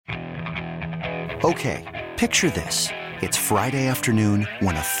Okay, picture this. It's Friday afternoon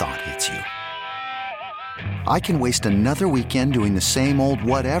when a thought hits you. I can waste another weekend doing the same old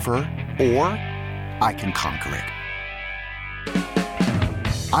whatever, or I can conquer it.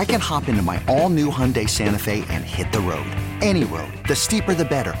 I can hop into my all-new Hyundai Santa Fe and hit the road. Any road. The steeper, the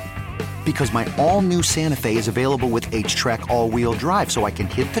better. Because my all-new Santa Fe is available with H-Track all-wheel drive, so I can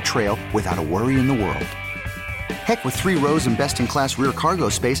hit the trail without a worry in the world. Heck, with 3 rows and best-in-class rear cargo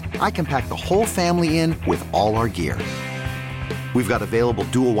space, I can pack the whole family in with all our gear. We've got available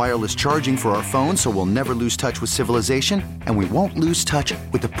dual wireless charging for our phones, so we'll never lose touch with civilization, and we won't lose touch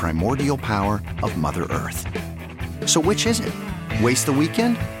with the primordial power of Mother Earth. So which is it? Waste the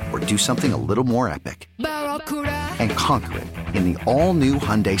weekend or do something a little more epic? And conquer it in the all-new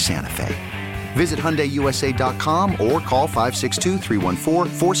Hyundai Santa Fe. Visit HyundaiUSA.com or call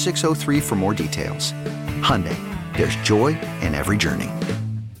 562-314-4603 for more details. Hyundai, there's joy in every journey.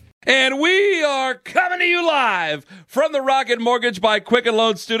 And we are coming to you live from the Rocket Mortgage by Quicken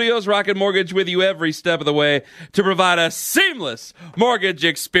Loan Studios. Rocket Mortgage with you every step of the way to provide a seamless mortgage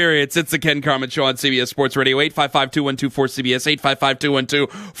experience. It's the Ken Carman Show on CBS Sports Radio, 855-212-4CBS,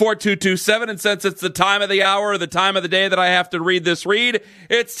 855-212-4227. And since it's the time of the hour, the time of the day that I have to read this read,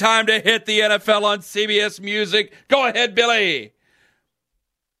 it's time to hit the NFL on CBS Music. Go ahead, Billy.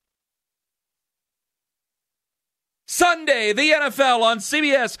 Sunday, the NFL on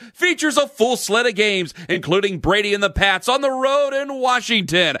CBS features a full slate of games, including Brady and the Pats on the road in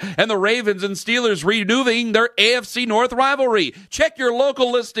Washington, and the Ravens and Steelers renewing their AFC North rivalry. Check your local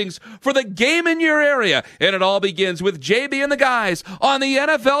listings for the game in your area, and it all begins with JB and the guys on the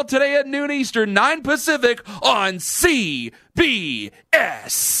NFL Today at noon Eastern, 9 Pacific on CBS.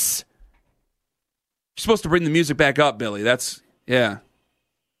 You're supposed to bring the music back up, Billy. Yeah.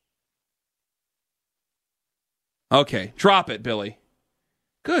 Okay, drop it, Billy.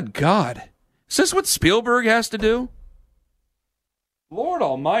 Good God. Is this what Spielberg has to do? Lord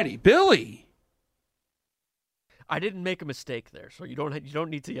almighty. Billy. I didn't make a mistake there, so you don't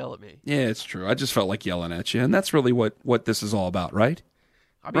need to yell at me. Yeah, it's true. I just felt like yelling at you, and that's really what this is all about, right?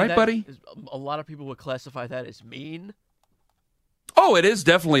 I mean, right, buddy? A lot of people would classify that as mean. Oh, it is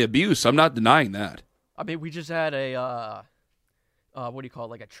definitely abuse. I'm not denying that. I mean, we just had a... what do you call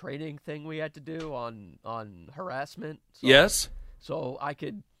it, like a training thing we had to do on harassment. So, yes. So I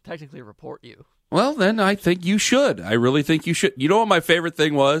could technically report you. Well, then I think you should. I really think you should. You know what my favorite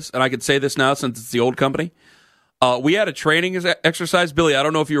thing was? And I could say this now since it's the old company. We had a training exercise. Billy, I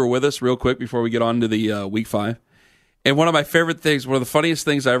don't know if you were with us real quick before we get on to the week 5. And one of my favorite things, one of the funniest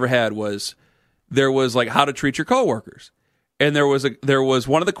things I ever had was there was like how to treat your coworkers. And there was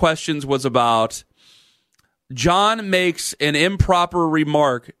one of the questions was about John makes an improper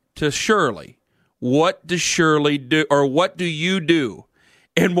remark to Shirley. What does Shirley do, or what do you do?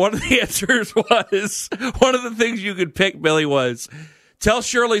 And one of the answers was, one of the things you could pick, Billy, was, tell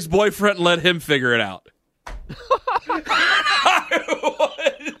Shirley's boyfriend and let him figure it out.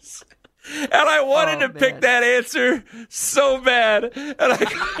 I wanted to pick that answer so bad, and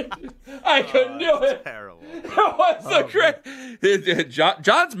I couldn't do it. Terrible. It was so great.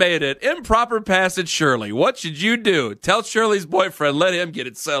 John's made it. Improper passage, Shirley. What should you do? Tell Shirley's boyfriend, let him get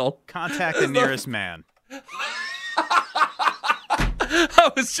it settled. Contact the nearest man.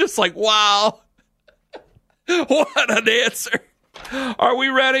 I was just like, wow. What an answer. Are we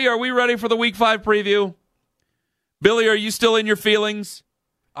ready? Are we ready for the Week 5 preview? Billy, are you still in your feelings?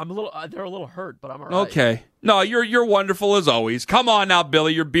 I'm a little. They're a little hurt, but I'm all right. Okay. No, you're wonderful as always. Come on now,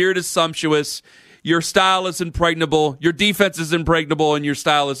 Billy. Your beard is sumptuous. Your style is impregnable. Your defense is impregnable, and your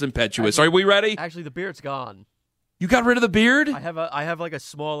style is impetuous. Are we ready? Actually, the beard's gone. You got rid of the beard? I have like a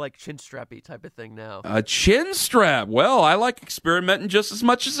small like chin strappy type of thing now. A chin strap. Well, I like experimenting just as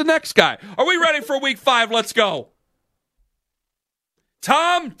much as the next guy. Are we ready for Week 5? Let's go.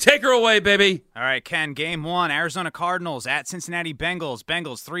 Tom, take her away, baby. All right, Ken, game 1, Arizona Cardinals at Cincinnati Bengals.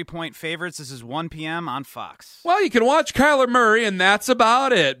 Bengals 3-point favorites. This is 1 p.m. on Fox. Well, you can watch Kyler Murray, and that's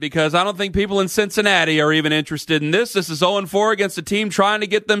about it, because I don't think people in Cincinnati are even interested in this. This is 0-4 against a team trying to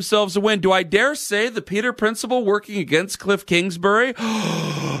get themselves a win. Do I dare say the Peter Principle working against Cliff Kingsbury?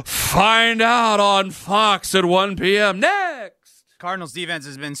 Find out on Fox at 1 p.m. Next. Cardinals defense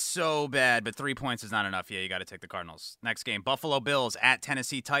has been so bad, but 3 points is not enough. Yeah, you got to take the Cardinals. Next game, Buffalo Bills at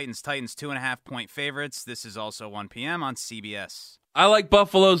Tennessee Titans. Titans 2.5-point favorites. This is also 1 p.m. on CBS. I like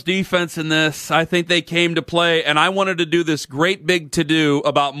Buffalo's defense in this. I think they came to play, and I wanted to do this great big to-do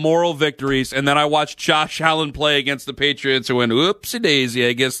about moral victories, and then I watched Josh Allen play against the Patriots and went, oopsie-daisy.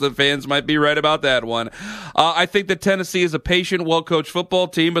 I guess the fans might be right about that one. I think that Tennessee is a patient, well-coached football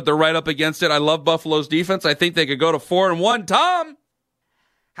team, but they're right up against it. I love Buffalo's defense. I think they could go to 4-1. Tom?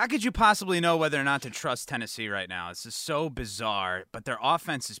 How could you possibly know whether or not to trust Tennessee right now? This is so bizarre, but their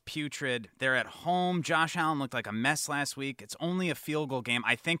offense is putrid. They're at home. Josh Allen looked like a mess last week. It's only a field goal game.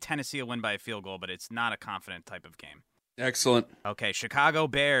 I think Tennessee will win by a field goal, but it's not a confident type of game. Excellent. Okay, Chicago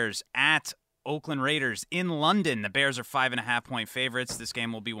Bears at Oakland Raiders in London. The Bears are 5.5-point favorites. This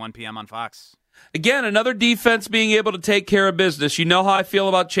game will be 1 p.m. on Fox. Again, another defense being able to take care of business. You know how I feel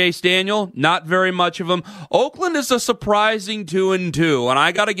about Chase Daniel? Not very much of him. Oakland is a surprising 2-2, and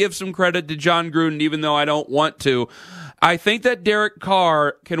I got to give some credit to John Gruden, even though I don't want to. I think that Derek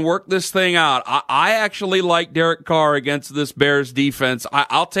Carr can work this thing out. I actually like Derek Carr against this Bears defense.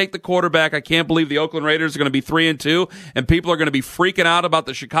 I'll take the quarterback. I can't believe the Oakland Raiders are going to be 3-2, and people are going to be freaking out about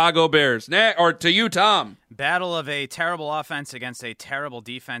the Chicago Bears. Or to you, Tom. Battle of a terrible offense against a terrible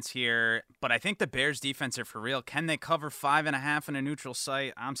defense here, but I think the Bears defense are for real. Can they cover 5.5 in a neutral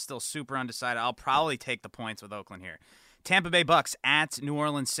site? I'm still super undecided. I'll probably take the points with Oakland here. Tampa Bay Bucks at New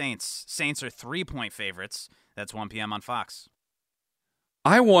Orleans Saints. Saints are 3-point favorites. That's 1 p.m. on Fox.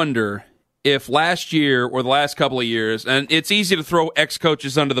 I wonder if last year or the last couple of years, and it's easy to throw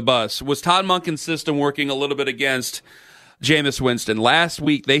ex-coaches under the bus, was Todd Monken's system working a little bit against Jameis Winston? Last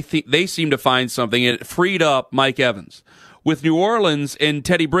week, they seemed to find something, and it freed up Mike Evans. With New Orleans and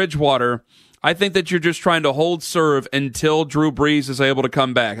Teddy Bridgewater, I think that you're just trying to hold serve until Drew Brees is able to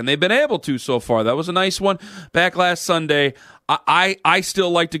come back. And they've been able to so far. That was a nice one back last Sunday. I still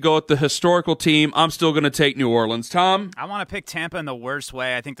like to go with the historical team. I'm still going to take New Orleans. Tom? I want to pick Tampa in the worst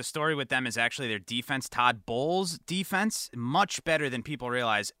way. I think the story with them is actually their defense. Todd Bowles' defense, much better than people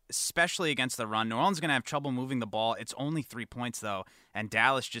realize, especially against the run. New Orleans is going to have trouble moving the ball. It's only 3 points, though, and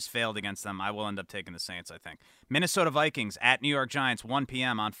Dallas just failed against them. I will end up taking the Saints, I think. Minnesota Vikings at New York Giants, 1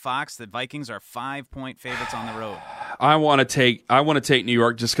 p.m. on Fox. The Vikings are 5-point favorites on the road. I want to take New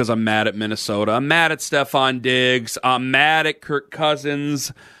York just because I'm mad at Minnesota. I'm mad at Stephon Diggs. I'm mad at Kirk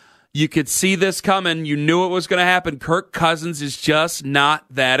Cousins. You could see this coming. You knew it was going to happen. Kirk Cousins is just not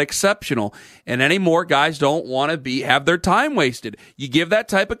that exceptional. And anymore, guys don't want to have their time wasted. You give that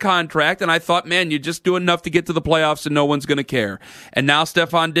type of contract, and I thought, man, you just do enough to get to the playoffs and no one's going to care. And now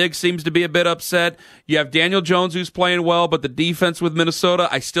Stephon Diggs seems to be a bit upset. You have Daniel Jones who's playing well, but the defense with Minnesota,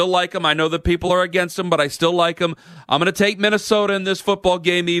 I still like him. I know that people are against him, but I still like him. I'm going to take Minnesota in this football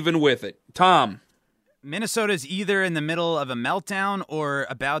game even with it. Tom? Minnesota's either in the middle of a meltdown or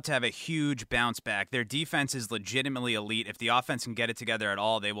about to have a huge bounce back. Their defense is legitimately elite. If the offense can get it together at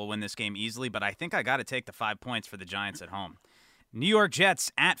all, they will win this game easily, but I think I got to take the 5 points for the Giants at home. New York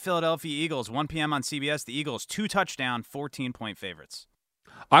Jets at Philadelphia Eagles, 1 p.m. on CBS. The Eagles, 2-touchdown, 14-point favorites.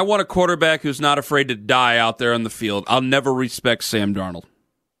 I want a quarterback who's not afraid to die out there on the field. I'll never respect Sam Darnold.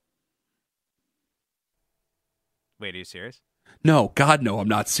 Wait, are you serious? No, God, no, I'm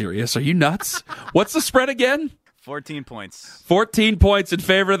not serious. Are you nuts? What's the spread again? 14 points. 14 points in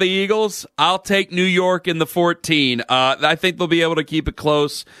favor of the Eagles. I'll take New York in the 14. I think they'll be able to keep it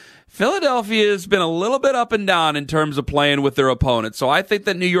close. Philadelphia has been a little bit up and down in terms of playing with their opponents, so I think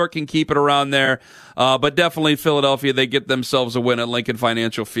that New York can keep it around there. But definitely Philadelphia, they get themselves a win at Lincoln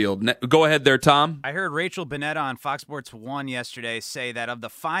Financial Field. Go ahead there, Tom. I heard Rachel Bonnetta on Fox Sports 1 yesterday say that of the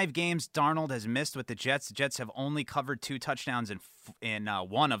 5 games Darnold has missed with the Jets have only covered 2 touchdowns in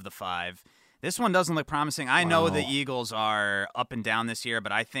one of the 5. This one doesn't look promising. I know the Eagles are up and down this year,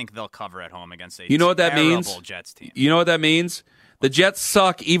 but I think they'll cover at home against a terrible Jets team. You know what that means? The Jets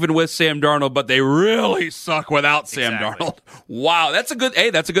suck even with Sam Darnold, but they really suck without Sam Darnold. Wow, that's a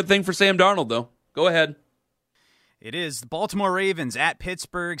good thing for Sam Darnold, though. Go ahead. It is the Baltimore Ravens at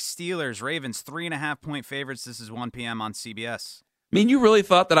Pittsburgh Steelers. Ravens 3.5-point favorites. This is 1 p.m. on CBS. I mean, you really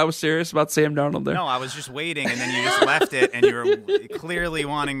thought that I was serious about Sam Darnold there? No, I was just waiting, and then you just left it, and you were clearly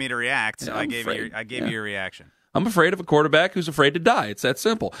wanting me to react, so I gave you your reaction. I'm afraid of a quarterback who's afraid to die. It's that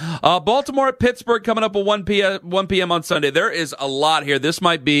simple. Baltimore at Pittsburgh coming up at 1 p.m. on Sunday. There is a lot here. This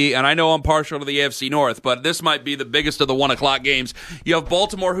might be, and I know I'm partial to the AFC North, but this might be the biggest of the 1 o'clock games. You have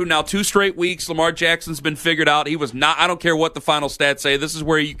Baltimore, who now 2 straight weeks, Lamar Jackson's been figured out. He was not, I don't care what the final stats say. This is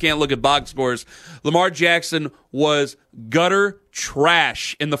where you can't look at box scores. Lamar Jackson was gutter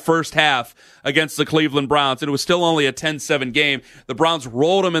trash in the first half against the Cleveland Browns, and it was still only a 10-7 game. The Browns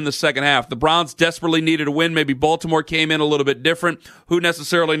rolled them in the second half. The Browns desperately needed a win. Maybe Baltimore came in a little bit different. Who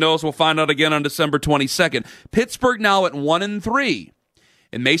necessarily knows? We'll find out again on December 22nd. Pittsburgh now at 1-3.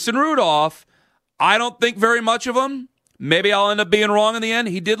 And Mason Rudolph, I don't think very much of him. Maybe I'll end up being wrong in the end.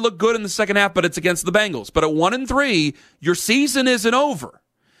 He did look good in the second half, but it's against the Bengals. But at 1-3, your season isn't over.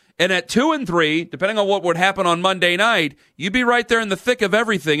 And at 2-3, depending on what would happen on Monday night, you'd be right there in the thick of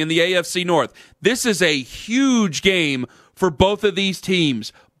everything in the AFC North. This is a huge game for both of these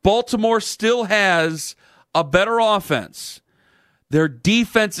teams. Baltimore still has a better offense. Their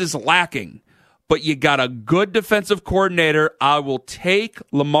defense is lacking, but you got a good defensive coordinator. I will take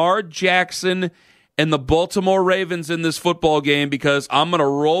Lamar Jackson and the Baltimore Ravens in this football game because I'm going to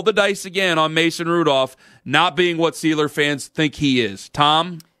roll the dice again on Mason Rudolph not being what Steeler fans think he is.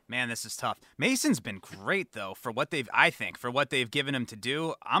 Tom? Man, this is tough. Mason's been great though for what they've given him to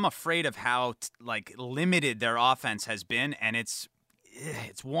do. I'm afraid of how limited their offense has been, and it's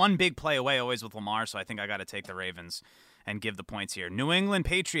one big play away always with Lamar, so I think I got to take the Ravens and give the points here. New England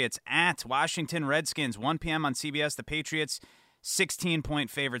Patriots at Washington Redskins, 1 p.m. on CBS. The Patriots 16-point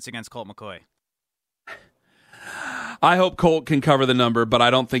favorites against Colt McCoy. I hope Colt can cover the number, but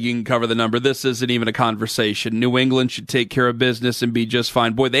I don't think he can cover the number. This isn't even a conversation. New England should take care of business and be just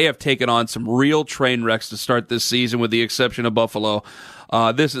fine. Boy, they have taken on some real train wrecks to start this season, with the exception of Buffalo.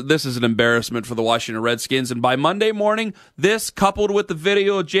 This is an embarrassment for the Washington Redskins. And by Monday morning, this coupled with the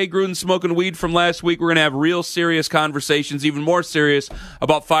video of Jay Gruden smoking weed from last week, we're going to have real serious conversations, even more serious,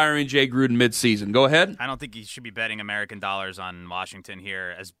 about firing Jay Gruden midseason. Go ahead. I don't think he should be betting American dollars on Washington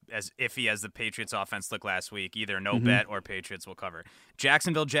here, as iffy as the Patriots offense looked last week. Either no bet or Patriots will cover.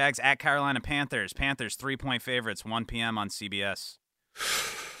 Jacksonville Jags at Carolina Panthers. Panthers 3-point favorites, 1 p.m. on CBS.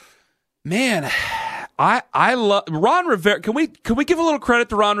 Man, I love Ron Rivera. Can we give a little credit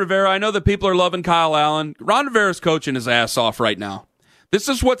to Ron Rivera? I know that people are loving Kyle Allen. Ron Rivera's coaching his ass off right now. This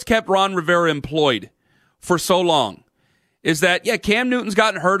is what's kept Ron Rivera employed for so long. Is that, Cam Newton's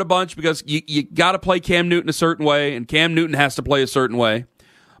gotten hurt a bunch because you got to play Cam Newton a certain way, and Cam Newton has to play a certain way.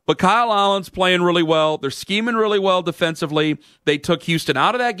 But Kyle Allen's playing really well. They're scheming really well defensively. They took Houston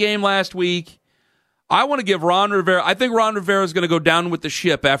out of that game last week. I want to give Ron Rivera. I think Ron Rivera is going to go down with the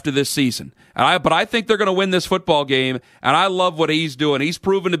ship after this season. But I think they're going to win this football game, and I love what he's doing. He's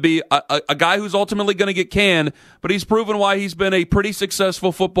proven to be a guy who's ultimately going to get canned, but he's proven why he's been a pretty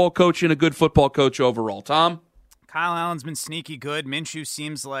successful football coach and a good football coach overall. Tom? Kyle Allen's been sneaky good. Minshew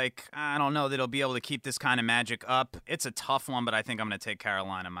seems like, I don't know that he'll be able to keep this kind of magic up. It's a tough one, but I think I'm going to take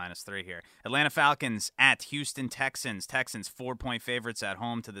Carolina -3 here. Atlanta Falcons at Houston Texans. Texans 4-point favorites at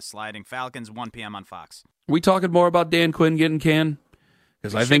home to the sliding Falcons, 1 p.m. on Fox. We talking more about Dan Quinn getting canned?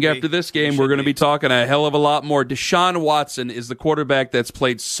 Because I think after this game, we're going to be talking a hell of a lot more. Deshaun Watson is the quarterback that's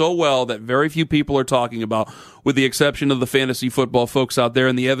played so well that very few people are talking about, with the exception of the fantasy football folks out there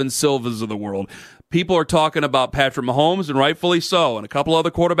and the Evan Silvas of the world. People are talking about Patrick Mahomes, and rightfully so, and a couple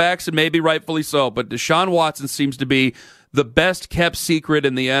other quarterbacks, and maybe rightfully so. But Deshaun Watson seems to be the best-kept secret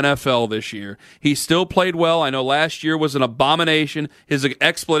in the NFL this year. He still played well. I know last year was an abomination. His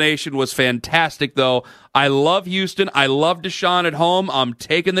explanation was fantastic, though. I love Houston. I love Deshaun at home. I'm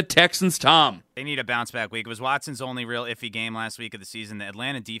taking the Texans, Tom. They need a bounce-back week. It was Watson's only real iffy game last week of the season. The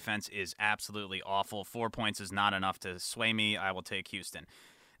Atlanta defense is absolutely awful. 4 points is not enough to sway me. I will take Houston.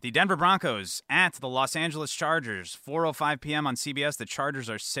 The Denver Broncos at the Los Angeles Chargers, 4:05 p.m. on CBS. The Chargers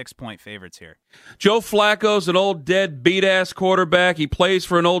are 6-point favorites here. Joe Flacco's an old dead beat-ass quarterback. He plays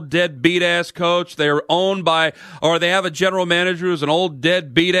for an old dead beat-ass coach. They're owned by, or they have a general manager who's an old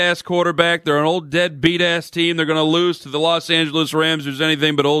dead beat-ass quarterback. They're an old dead beat-ass team. They're going to lose to the Los Angeles Rams, who's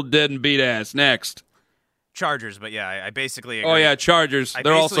anything but old dead and beat-ass. Next. Chargers, but I basically agree. Oh, yeah, Chargers.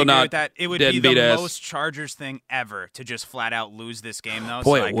 They're also not with that. It would dead be and the beat-ass. most Chargers thing ever to just flat out lose this game, though.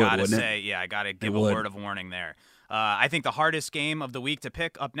 Boy, so it would, I got to give a would. word of warning there. I think the hardest game of the week to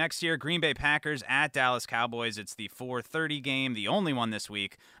pick up next year, Green Bay Packers at Dallas Cowboys. It's the 4:30 game, the only one this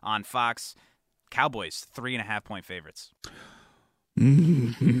week on Fox. Cowboys, 3.5-point favorites.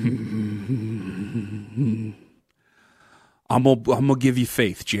 I'm gonna give you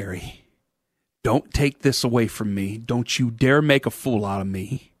faith, Jerry. Don't take this away from me. Don't you dare make a fool out of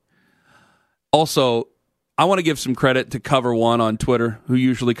me. Also, I want to give some credit to Cover One on Twitter, who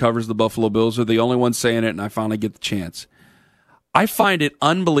usually covers the Buffalo Bills. They're the only ones saying it, and I finally get the chance. I find it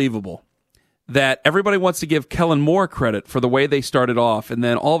unbelievable that everybody wants to give Kellen Moore credit for the way they started off, and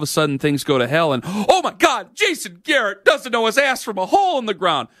then all of a sudden things go to hell, and, oh my God, Jason Garrett doesn't know his ass from a hole in the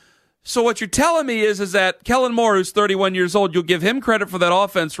ground. So what you're telling me is that Kellen Moore, who's 31 years old, you'll give him credit for that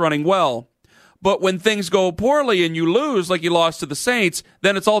offense running well. But when things go poorly and you lose, like you lost to the Saints,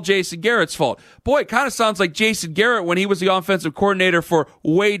 then it's all Jason Garrett's fault. Boy, it kind of sounds like Jason Garrett when he was the offensive coordinator for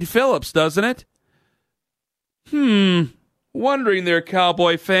Wade Phillips, doesn't it? Wondering there,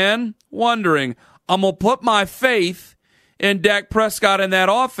 Cowboy fan. Wondering. I'm going to put my faith in Dak Prescott and that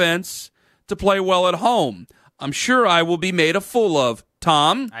offense to play well at home. I'm sure I will be made a fool of.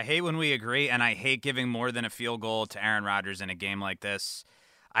 Tom? I hate when we agree, and I hate giving more than a field goal to Aaron Rodgers in a game like this.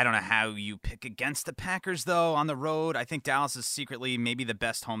 I don't know how you pick against the Packers, though, on the road. I think Dallas is secretly maybe the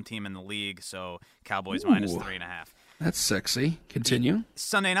best home team in the league, so Cowboys -3.5. That's sexy. Continue.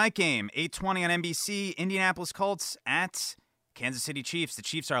 Sunday night game, 8:20 on NBC, Indianapolis Colts at Kansas City Chiefs. The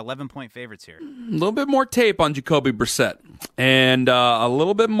Chiefs are 11-point favorites here. A little bit more tape on Jacoby Brissett, and a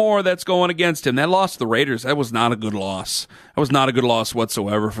little bit more that's going against him. That loss to the Raiders, that was not a good loss. That was not a good loss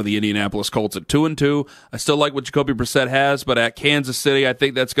whatsoever for the Indianapolis Colts at 2-2. I still like what Jacoby Brissett has, but at Kansas City, I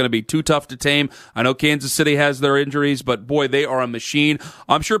think that's going to be too tough to tame. I know Kansas City has their injuries, but boy, they are a machine.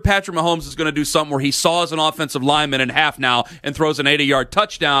 I'm sure Patrick Mahomes is going to do something where he saws an offensive lineman in half now and throws an 80-yard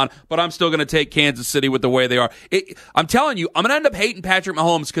touchdown, but I'm still going to take Kansas City with the way they are. I'm telling you, I'm going to end up hating Patrick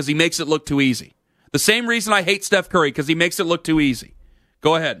Mahomes because he makes it look too easy. The same reason I hate Steph Curry, because he makes it look too easy.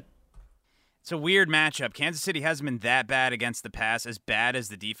 Go ahead. It's a weird matchup. Kansas City hasn't been that bad against the pass, as bad as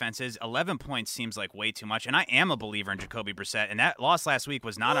the defense is. 11 points seems like way too much, and I am a believer in Jacoby Brissett, and that loss last week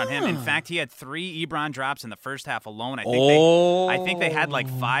was not on him. In fact, he had 3 Ebron drops in the first half alone. I think they had like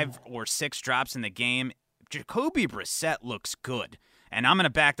 5 or 6 drops in the game. Jacoby Brissett looks good, and I'm going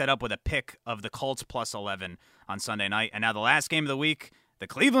to back that up with a pick of the Colts plus 11 on Sunday night. And now the last game of the week, the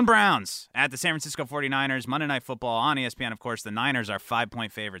Cleveland Browns at the San Francisco 49ers. Monday Night Football on ESPN, of course. The Niners are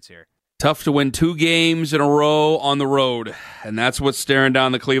 5-point favorites here. Tough to win 2 games in a row on the road, and that's what's staring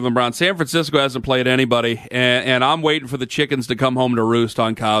down the Cleveland Browns. San Francisco hasn't played anybody, and I'm waiting for the chickens to come home to roost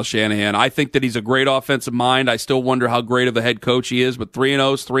on Kyle Shanahan. I think that he's a great offensive mind. I still wonder how great of a head coach he is, but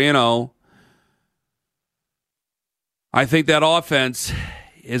 3-0 is 3-0. I think that offense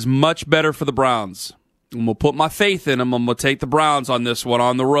is much better for the Browns. And we'll put my faith in them. I'm going to take the Browns on this one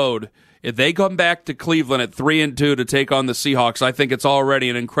on the road. If they come back to Cleveland at 3-2 to take on the Seahawks, I think it's already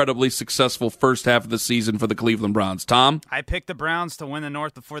an incredibly successful first half of the season for the Cleveland Browns. Tom? I picked the Browns to win the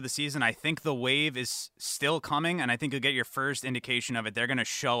North before the season. I think the wave is still coming, and I think you'll get your first indication of it. They're going to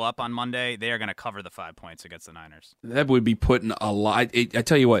show up on Monday. They are going to cover the 5 points against the Niners. That would be putting a lot. I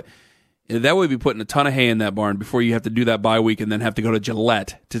tell you what, that would be putting a ton of hay in that barn before you have to do that bye week and then have to go to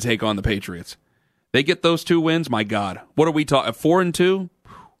Gillette to take on the Patriots. They get those 2 wins, my God. What are we talking? 4-2?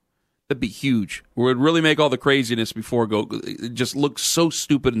 That'd be huge. It would really make all the craziness before go. It just looks so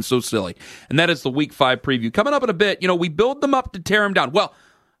stupid and so silly. And that is the Week 5 preview. Coming up in a bit, we build them up to tear them down. Well,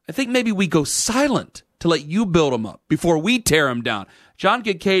 I think maybe we go silent to let you build them up before we tear them down. John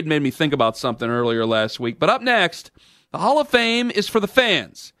Kincade made me think about something earlier last week. But up next, the Hall of Fame is for the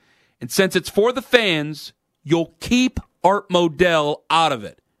fans. And since it's for the fans, you'll keep Art Modell out of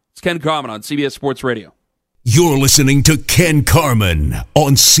it. It's Ken Carman on CBS Sports Radio. You're listening to Ken Carman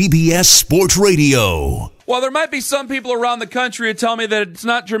on CBS Sports Radio. Well, there might be some people around the country who tell me that it's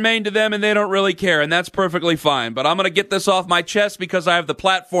not germane to them and they don't really care, and that's perfectly fine. But I'm going to get this off my chest because I have the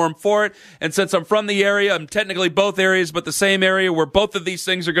platform for it. And since I'm from the area, I'm technically both areas, but the same area where both of these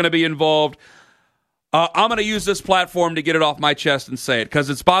things are going to be involved. I'm going to use this platform to get it off my chest and say it because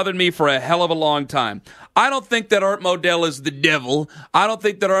it's bothered me for a hell of a long time. I don't think that Art Modell is the devil. I don't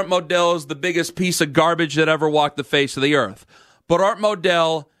think that Art Modell is the biggest piece of garbage that ever walked the face of the earth. But Art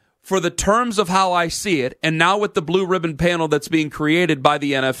Modell, for the terms of how I see it, and now with the blue ribbon panel that's being created by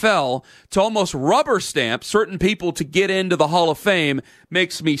the NFL, to almost rubber stamp certain people to get into the Hall of Fame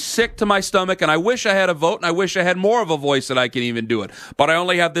makes me sick to my stomach, and I wish I had a vote, and I wish I had more of a voice that I can even do it. But I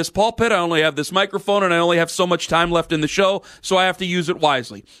only have this pulpit, I only have this microphone, and I only have so much time left in the show, so I have to use it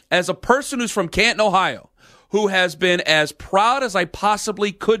wisely. As a person who's from Canton, Ohio, who has been as proud as I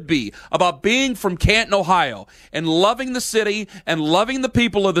possibly could be about being from Canton, Ohio, and loving the city and loving the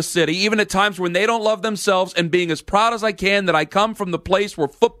people of the city, even at times when they don't love themselves, and being as proud as I can that I come from the place where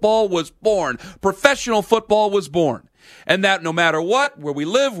football was born, professional football was born, and that no matter what, where we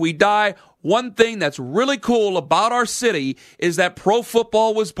live, we die. One thing that's really cool about our city is that pro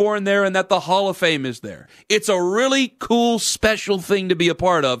football was born there and that the Hall of Fame is there. It's a really cool, special thing to be a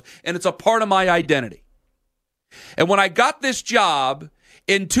part of, and it's a part of my identity. And when I got this job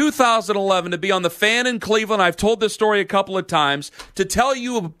in 2011 to be on the Fan in Cleveland, I've told this story a couple of times, to tell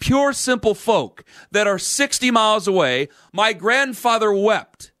you of pure, simple folk that are 60 miles away, my grandfather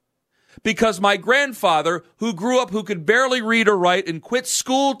wept. Because my grandfather, who grew up who could barely read or write and quit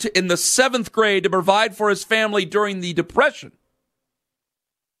school in the 7th grade to provide for his family during the Depression,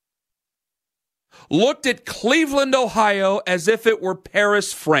 looked at Cleveland, Ohio as if it were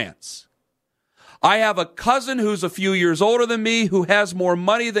Paris, France. I have a cousin who's a few years older than me who has more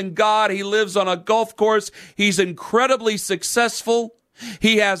money than God. He lives on a golf course. He's incredibly successful.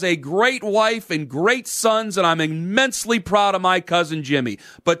 He has a great wife and great sons, and I'm immensely proud of my cousin Jimmy.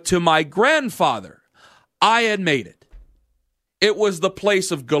 But to my grandfather, I had made it. It was the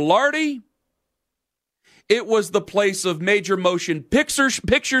place of Ghilardi. It was the place of major motion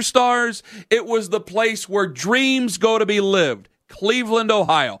picture stars. It was the place where dreams go to be lived. Cleveland,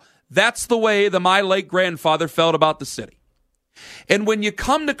 Ohio. That's the way that my late grandfather felt about the city. And when you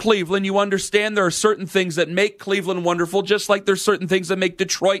come to Cleveland, you understand there are certain things that make Cleveland wonderful, just like there's certain things that make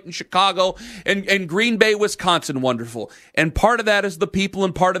Detroit and Chicago and Green Bay, Wisconsin wonderful. And part of that is the people,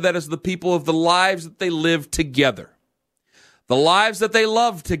 and part of that is the people of the lives that they live together, the lives that they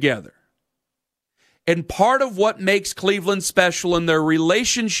love together. And part of what makes Cleveland special in their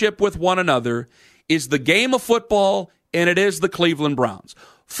relationship with one another is the game of football, and it is the Cleveland Browns.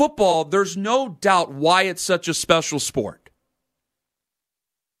 Football, there's no doubt why it's such a special sport.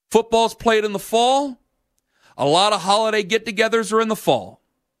 Football's played in the fall. A lot of holiday get-togethers are in the fall.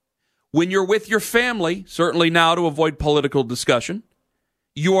 When you're with your family, certainly now to avoid political discussion,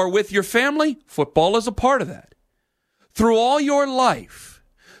 you are with your family, football is a part of that. Through all your life,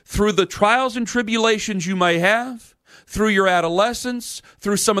 through the trials and tribulations you may have, through your adolescence,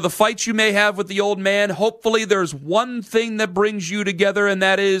 through some of the fights you may have with the old man, hopefully there's one thing that brings you together, and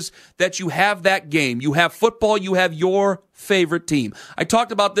that is that you have that game. You have football, you have your favorite team. I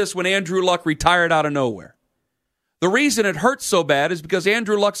talked about this when Andrew Luck retired out of nowhere. The reason it hurts so bad is because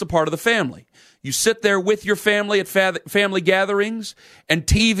Andrew Luck's a part of the family. You sit there with your family at family gatherings, and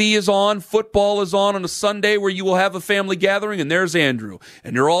TV is on, football is on a Sunday where you will have a family gathering, and there's Andrew.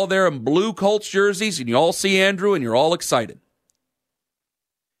 And you're all there in blue Colts jerseys, and you all see Andrew, and you're all excited.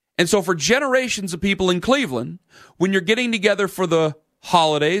 And so for generations of people in Cleveland, when you're getting together for the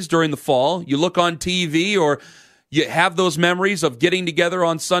holidays during the fall, you look on TV or you have those memories of getting together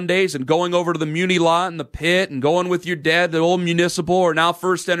on Sundays and going over to the Muni lot and the pit and going with your dad to the old Municipal or now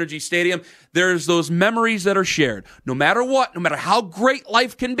First Energy Stadium. There's those memories that are shared. No matter what, no matter how great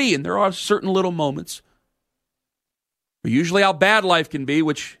life can be, and there are certain little moments, but usually how bad life can be,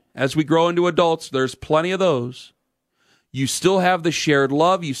 which as we grow into adults, there's plenty of those. You still have the shared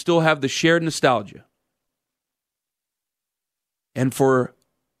love. You still have the shared nostalgia. And for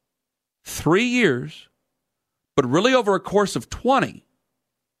 3 years, but really over a course of 20,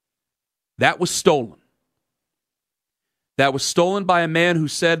 that was stolen. That was stolen by a man who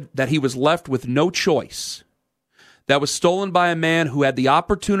said that he was left with no choice. That was stolen by a man who had the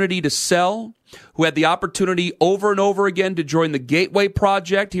opportunity to sell, who had the opportunity over and over again to join the Gateway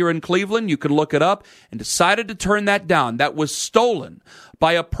Project here in Cleveland. You can look it up, and decided to turn that down. That was stolen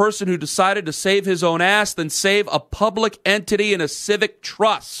by a person who decided to save his own ass than save a public entity and a civic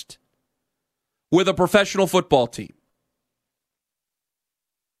trust with a professional football team.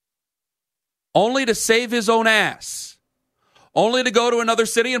 Only to save his own ass. Only to go to another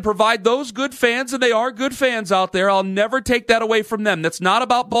city and provide those good fans, and they are good fans out there. I'll never take that away from them. That's not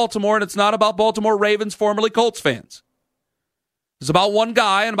about Baltimore, and it's not about Baltimore Ravens, formerly Colts fans. It's about one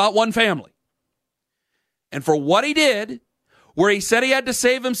guy and about one family. And for what he did, where he said he had to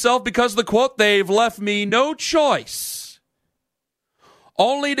save himself because of the quote, "They've left me no choice,"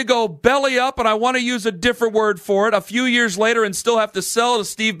 only to go belly up, and I want to use a different word for it, a few years later and still have to sell to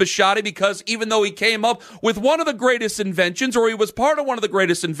Steve Bisciotti because even though he came up with one of the greatest inventions, or he was part of one of the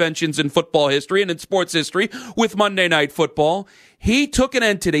greatest inventions in football history and in sports history with Monday Night Football, he took an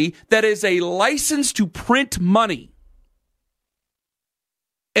entity that is a license to print money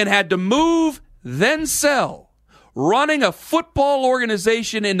and had to move, then sell, running a football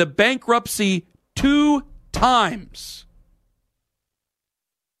organization into bankruptcy 2 times.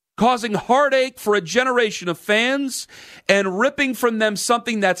 Causing heartache for a generation of fans and ripping from them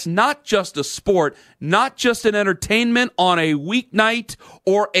something that's not just a sport, not just an entertainment on a weeknight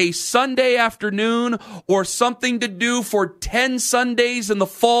or a Sunday afternoon or something to do for 10 Sundays in the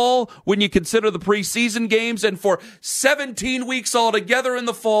fall when you consider the preseason games and for 17 weeks altogether in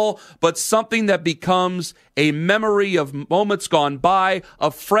the fall, but something that becomes a memory of moments gone by,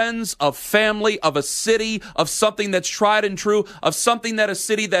 of friends, of family, of a city, of something that's tried and true, of something that a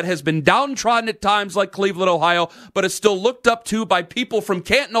city that has been downtrodden at times like Cleveland, Ohio, but is still looked up to by people from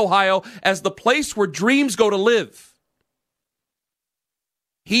Canton, Ohio as the place where dreams go to live.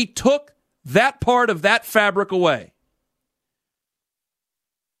 He took that part of that fabric away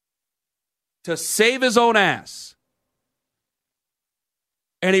to save his own ass.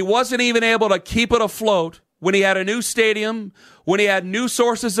 And he wasn't even able to keep it afloat when he had a new stadium, when he had new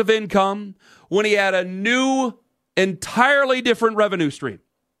sources of income, when he had a new, entirely different revenue stream,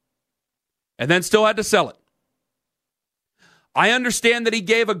 and then still had to sell it. I understand that he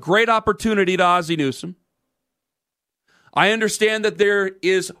gave a great opportunity to Ozzie Newsome. I understand that there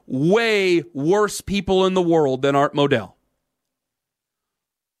is way worse people in the world than Art Modell.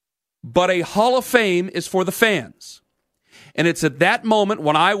 But a Hall of Fame is for the fans. And it's at that moment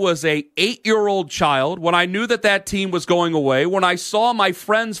when I was a 8-year-old child, when I knew that that team was going away, when I saw my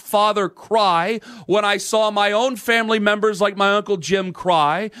friend's father cry, when I saw my own family members like my Uncle Jim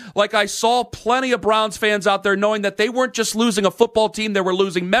cry, like I saw plenty of Browns fans out there knowing that they weren't just losing a football team, they were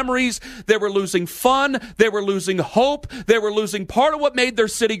losing memories, they were losing fun, they were losing hope, they were losing part of what made their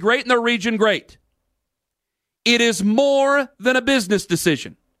city great and their region great. It is more than a business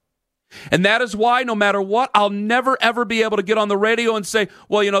decision. And that is why, no matter what, I'll never, ever be able to get on the radio and say,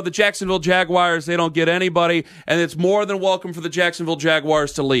 well, the Jacksonville Jaguars, they don't get anybody, and it's more than welcome for the Jacksonville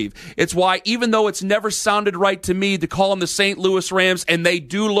Jaguars to leave. It's why, even though it's never sounded right to me to call them the St. Louis Rams, and they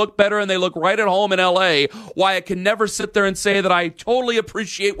do look better and they look right at home in L.A., why I can never sit there and say that I totally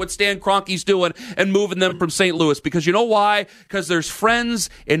appreciate what Stan Kroenke's doing and moving them from St. Louis. Because you know why? Because there's friends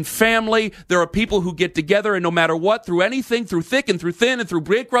and family. There are people who get together, and no matter what, through anything, through thick and through thin, and through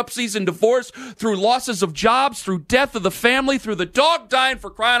bankruptcies and divorce, through losses of jobs, through death of the family, through the dog dying,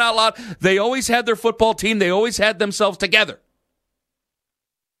 for crying out loud, they always had their football team. They always had themselves together.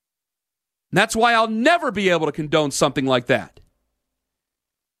 And that's why I'll never be able to condone something like that.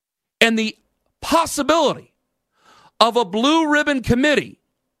 And the possibility of a blue ribbon committee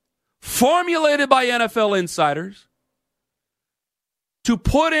formulated by NFL insiders to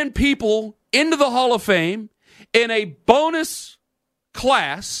put in people into the Hall of Fame in a bonus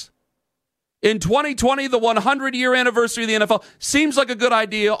class in 2020, the 100-year anniversary of the NFL, seems like a good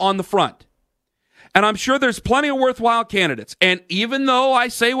idea on the front. And I'm sure there's plenty of worthwhile candidates. And even though I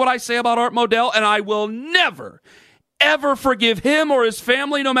say what I say about Art Modell, and I will never, ever forgive him or his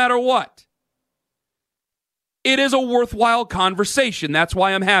family no matter what, it is a worthwhile conversation. That's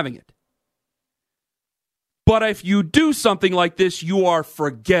why I'm having it. But if you do something like this, you are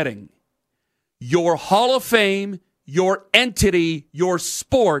forgetting your Hall of Fame, your entity, your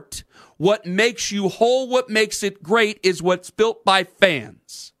sport. What makes you whole, what makes it great, is what's built by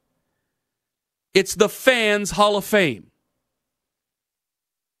fans. It's the fans' Hall of Fame.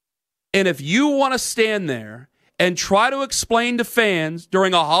 And if you want to stand there and try to explain to fans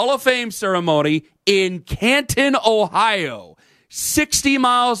during a Hall of Fame ceremony in Canton, Ohio, 60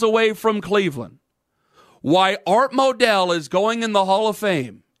 miles away from Cleveland, why Art Modell is going in the Hall of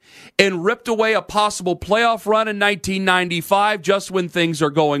Fame and ripped away a possible playoff run in 1995 just when things are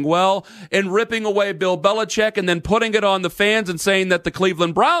going well, and ripping away Bill Belichick and then putting it on the fans and saying that the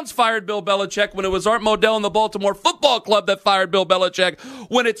Cleveland Browns fired Bill Belichick when it was Art Modell and the Baltimore Football Club that fired Bill Belichick,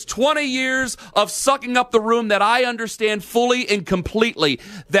 when it's 20 years of sucking up the room that I understand fully and completely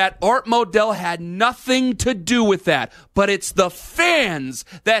that Art Modell had nothing to do with that. But it's the fans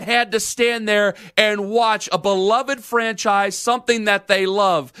that had to stand there and watch a beloved franchise, something that they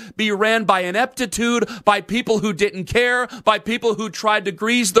love, be ran by ineptitude, by people who didn't care, by people who tried to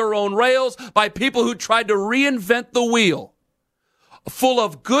grease their own rails, by people who tried to reinvent the wheel. Full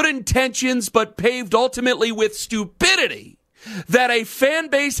of good intentions, but paved ultimately with stupidity. That a fan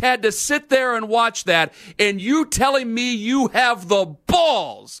base had to sit there and watch that, and you telling me you have the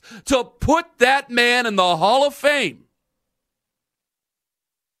balls to put that man in the Hall of Fame.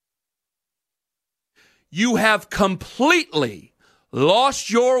 You have completely lost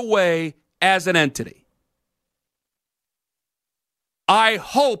your way as an entity. I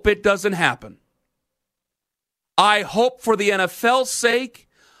hope it doesn't happen. I hope for the NFL's sake.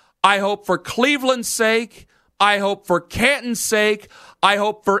 I hope for Cleveland's sake. I hope for Canton's sake. I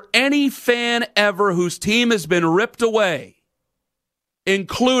hope for any fan ever whose team has been ripped away,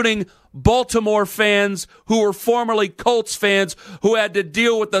 including Baltimore fans who were formerly Colts fans who had to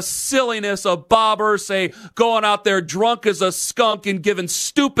deal with the silliness of Bob Irsay going out there drunk as a skunk and giving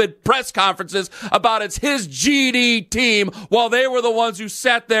stupid press conferences about it's his GD team while they were the ones who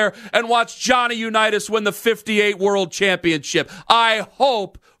sat there and watched Johnny Unitas win the 58 World Championship. I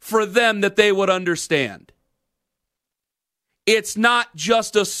hope for them that they would understand. It's not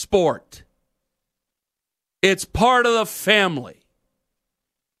just a sport. It's part of the family.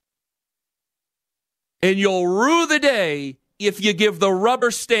 And you'll rue the day if you give the rubber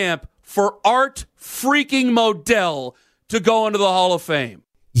stamp for Art freaking Modell to go into the Hall of Fame.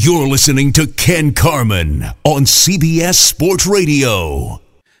 You're listening to Ken Carman on CBS Sports Radio.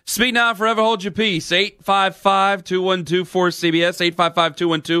 Speak now, forever hold your peace.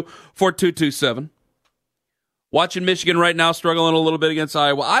 855-212-4CBS, 855-212-4227. Watching Michigan right now, struggling a little bit against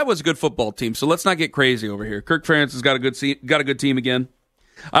Iowa. Iowa's a good football team, so let's not get crazy over here. Kirk Ferentz has got a good team again.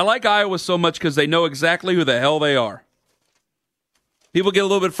 I like Iowa so much because they know exactly who the hell they are. People get a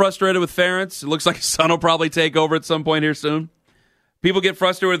little bit frustrated with Ferentz. It looks like his son will probably take over at some point here soon. People get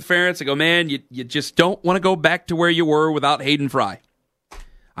frustrated with Ferentz. They go, man, you just don't want to go back to where you were without Hayden Fry.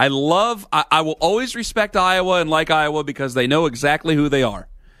 I will always respect Iowa and like Iowa because they know exactly who they are.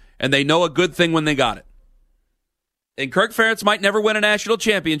 And they know a good thing when they got it. And Kirk Ferentz might never win a national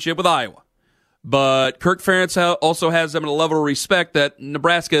championship with Iowa. But Kirk Ferentz also has them at a level of respect that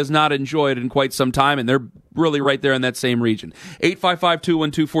Nebraska has not enjoyed in quite some time, and they're really right there in that same region.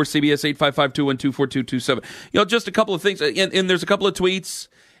 855-212-4CBS, 855-212-4227. Just a couple of things, and there's a couple of tweets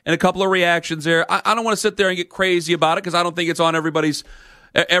and a couple of reactions there. I don't want to sit there and get crazy about it because I don't think it's on everybody's.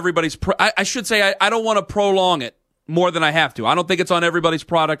 I should say I don't want to prolong it more than I have to. I don't think it's on everybody's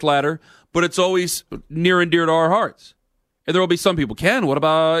product ladder, but it's always near and dear to our hearts. And there will be some people, Ken, what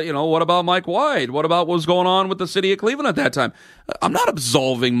about Mike White? What about what was going on with the city of Cleveland at that time? I'm not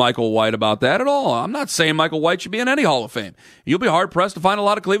absolving Michael White about that at all. I'm not saying Michael White should be in any Hall of Fame. You'll be hard-pressed to find a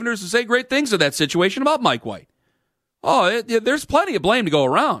lot of Clevelanders who say great things of that situation about Mike White. There's plenty of blame to go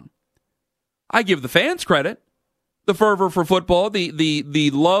around. I give the fans credit. The fervor for football,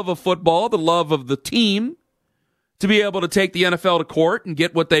 the love of football, the love of the team, to be able to take the NFL to court and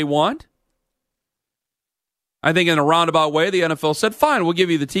get what they want. I think in a roundabout way, the NFL said, fine, we'll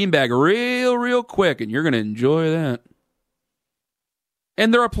give you the team back real quick, and you're going to enjoy that.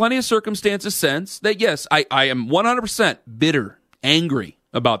 And there are plenty of circumstances since that, yes, I am 100% bitter, angry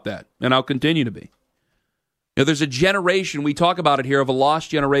about that, and I'll continue to be. There's a generation, we talk about it here, of a lost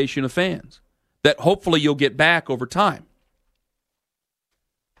generation of fans that hopefully you'll get back over time.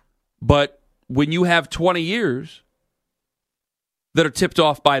 But when you have 20 years that are tipped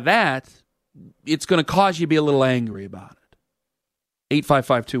off by that, it's going to cause you to be a little angry about it.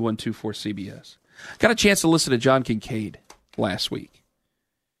 855-212-4CBS. Got a chance to listen to John Kincade last week.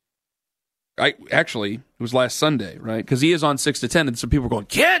 It was last Sunday, right? Because he is on 6 to 10, and some people are going,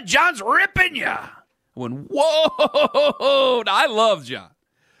 Ken, John's ripping you. I went, whoa, I love John.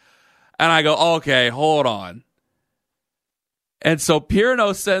 And I go, okay, hold on. And so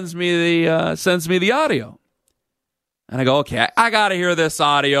Pierno sends me the audio. And I go, okay, I got to hear this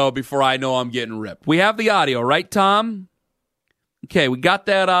audio before I know I'm getting ripped. We have the audio, right, Tom? Okay, we got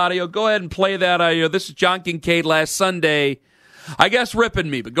that audio. Go ahead and play that audio. This is John Kincade last Sunday. I guess ripping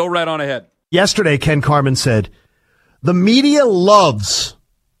me, but go right on ahead. Yesterday, Ken Carman said, the media loves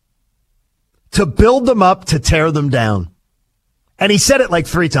to build them up to tear them down. And he said it like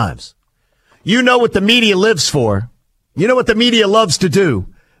 3 times. You know what the media lives for. You know what the media loves to do.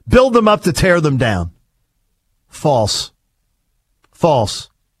 Build them up to tear them down. False.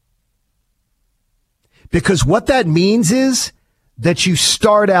 Because what that means is that you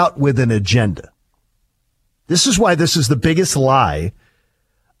start out with an agenda. This is why this is the biggest lie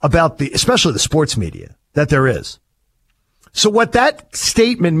about especially the sports media that there is. So what that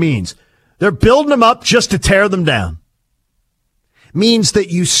statement means, they're building them up just to tear them down, means that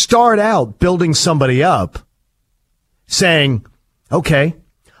you start out building somebody up saying, okay,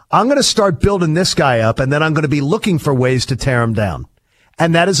 I'm going to start building this guy up, and then I'm going to be looking for ways to tear him down.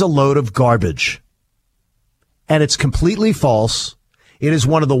 And that is a load of garbage. And it's completely false. It is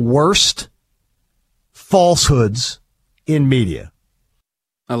one of the worst falsehoods in media.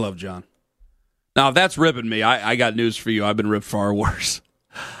 I love John. Now, if that's ripping me, I got news for you. I've been ripped far worse.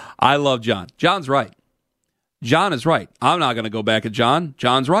 I love John. John's right. John is right. I'm not going to go back at John.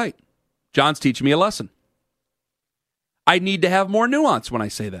 John's right. John's teaching me a lesson. I need to have more nuance when I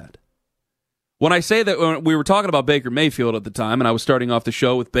say that. When I say that, when we were talking about Baker Mayfield at the time, and I was starting off the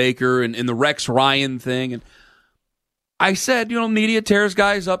show with Baker and the Rex Ryan thing, and I said, media tears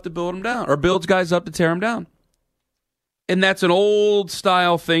guys up to build them down, or builds guys up to tear them down. And that's an old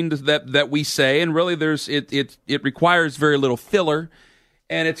style thing that we say, and really it requires very little filler,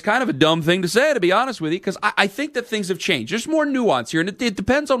 and it's kind of a dumb thing to say, to be honest with you, because I think that things have changed. There's more nuance here, and it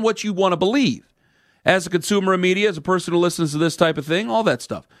depends on what you want to believe. As a consumer of media, as a person who listens to this type of thing, all that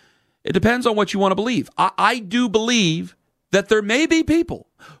stuff. It depends on what you want to believe. I do believe that there may be people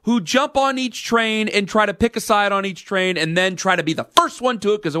who jump on each train and try to pick a side on each train and then try to be the first one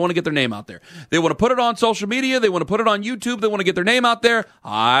to it because they want to get their name out there. They want to put it on social media. They want to put it on YouTube. They want to get their name out there.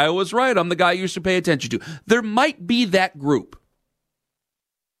 I was right. I'm the guy you should pay attention to. There might be that group.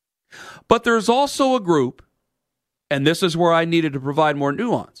 But there's also a group, and this is where I needed to provide more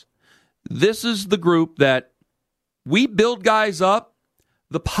nuance. This is the group that we build guys up,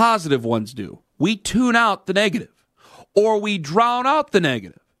 the positive ones do. We tune out the negative, or we drown out the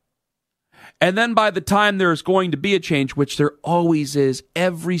negative. And then by the time there's going to be a change, which there always is,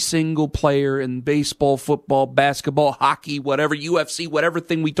 every single player in baseball, football, basketball, hockey, whatever, UFC, whatever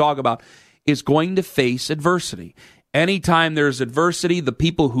thing we talk about, is going to face adversity. Anytime there's adversity, the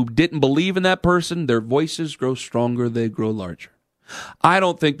people who didn't believe in that person, their voices grow stronger, they grow larger. I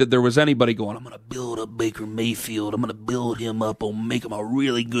don't think that there was anybody going, I'm going to build up Baker Mayfield. I'm going to build him up. I'll make him a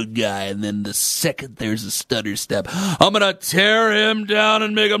really good guy. And then the second there's a stutter step, I'm going to tear him down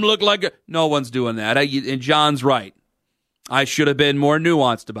and make him look like a... No one's doing that. And John's right. I should have been more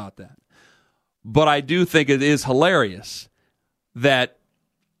nuanced about that. But I do think it is hilarious that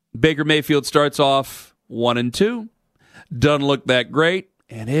Baker Mayfield starts off 1-2, doesn't look that great,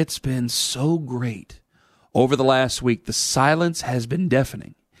 and it's been so great. Over the last week, the silence has been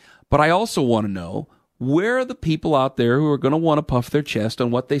deafening. But I also want to know, where are the people out there who are going to want to puff their chest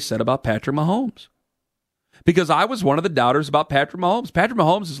on what they said about Patrick Mahomes? Because I was one of the doubters about Patrick Mahomes. Patrick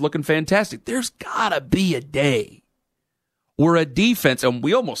Mahomes is looking fantastic. There's got to be a day where a defense, and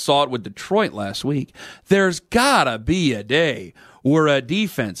we almost saw it with Detroit last week, there's got to be a day where a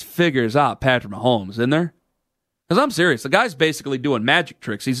defense figures out Patrick Mahomes, isn't there? Because I'm serious. The guy's basically doing magic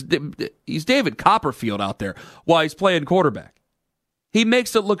tricks. He's David Copperfield out there while he's playing quarterback. He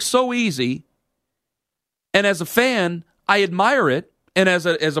makes it look so easy. And as a fan, I admire it. And as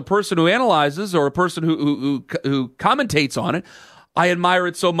a person who analyzes or a person who commentates on it, I admire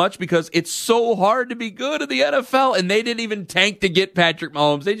it so much because it's so hard to be good in the NFL. And they didn't even tank to get Patrick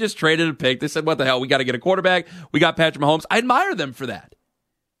Mahomes. They just traded a pick. They said, what the hell? We got to get a quarterback. We got Patrick Mahomes. I admire them for that.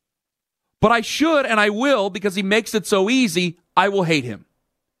 But I should, and I will, because he makes it so easy, I will hate him.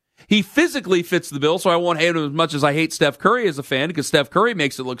 He physically fits the bill, so I won't hate him as much as I hate Steph Curry as a fan, because Steph Curry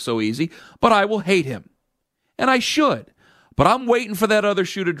makes it look so easy, but I will hate him. And I should. But I'm waiting for that other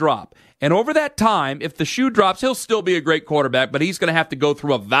shoe to drop. And over that time, if the shoe drops, he'll still be a great quarterback, but he's going to have to go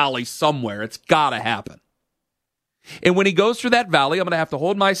through a valley somewhere. It's got to happen. And when he goes through that valley, I'm going to have to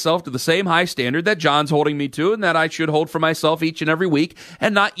hold myself to the same high standard that John's holding me to and that I should hold for myself each and every week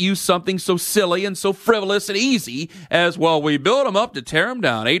and not use something so silly and so frivolous and easy as, well, we build them up to tear them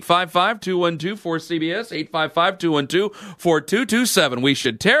down. 855-212-4CBS, 855-212-4227. We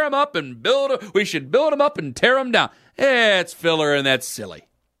should tear them up and build them up and tear them down. It's filler and that's silly.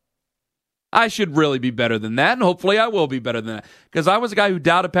 I should really be better than that, and hopefully I will be better than that. Because I was a guy who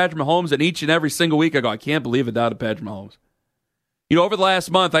doubted Patrick Mahomes, and each and every single week I go, I can't believe I doubted Patrick Mahomes. You know, over the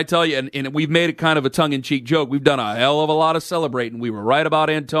last month, I tell you, and we've made it kind of a tongue-in-cheek joke, we've done a hell of a lot of celebrating. We were right about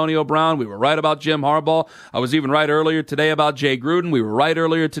Antonio Brown. We were right about Jim Harbaugh. I was even right earlier today about Jay Gruden. We were right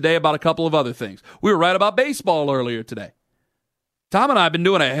earlier today about a couple of other things. We were right about baseball earlier today. Tom and I have been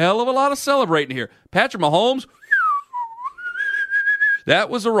doing a hell of a lot of celebrating here. Patrick Mahomes, that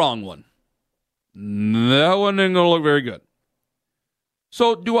was the wrong one. That one isn't going to look very good.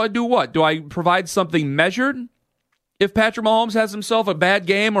 So do I do what? Do I provide something measured? If Patrick Mahomes has himself a bad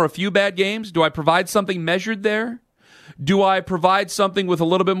game or a few bad games, do I provide something measured there? Do I provide something with a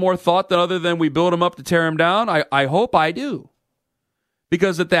little bit more thought than other than we build him up to tear him down? I hope I do.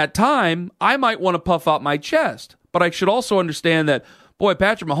 Because at that time, I might want to puff out my chest. But I should also understand that, boy,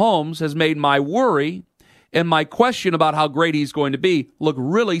 Patrick Mahomes has made my worry and my question about how great he's going to be look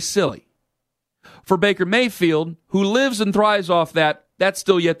really silly. For Baker Mayfield, who lives and thrives off that, that's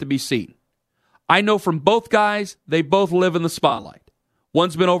still yet to be seen. I know from both guys, they both live in the spotlight.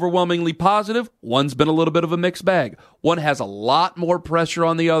 One's been overwhelmingly positive, one's been a little bit of a mixed bag. One has a lot more pressure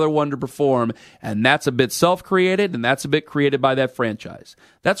on the other one to perform, and that's a bit self-created, and that's a bit created by that franchise.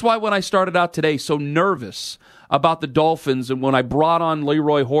 That's why when I started out today so nervous about the Dolphins, and when I brought on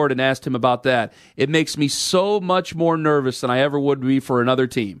Leroy Hoard and asked him about that, it makes me so much more nervous than I ever would be for another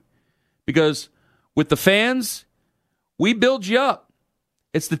team. Because with the fans, we build you up.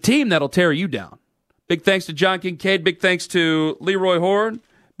 It's the team that'll tear you down. Big thanks to John Kincade. Big thanks to Leroy Hoard.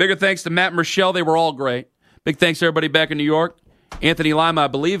 Bigger thanks to Matt and Rochelle. They were all great. Big thanks to everybody back in New York. Anthony Lima, I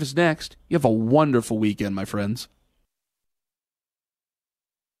believe, is next. You have a wonderful weekend, my friends.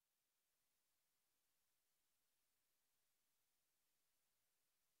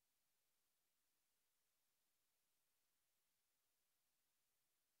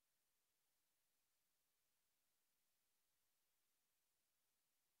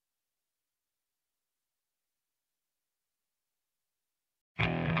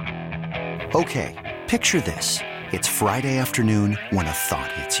 Okay, picture this. It's Friday afternoon when a thought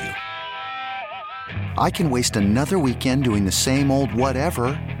hits you. I can waste another weekend doing the same old whatever,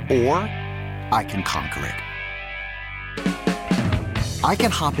 or I can conquer it. I can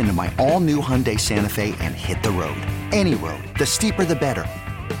hop into my all-new Hyundai Santa Fe and hit the road. Any road. The steeper, the better.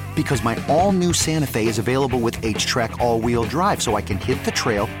 Because my all-new Santa Fe is available with H-Track all-wheel drive, so I can hit the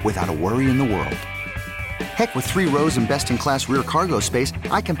trail without a worry in the world. Heck, with 3 rows and best-in-class rear cargo space,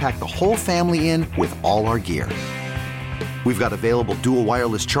 I can pack the whole family in with all our gear. We've got available dual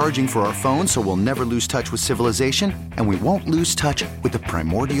wireless charging for our phones, so we'll never lose touch with civilization, and we won't lose touch with the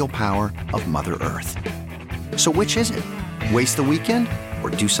primordial power of Mother Earth. So which is it? Waste the weekend or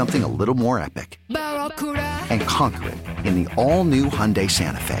do something a little more epic and conquer it in the all-new Hyundai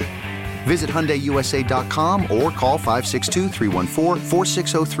Santa Fe. Visit HyundaiUSA.com or call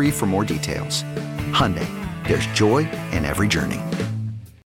 562-314-4603 for more details. Hyundai, there's joy in every journey.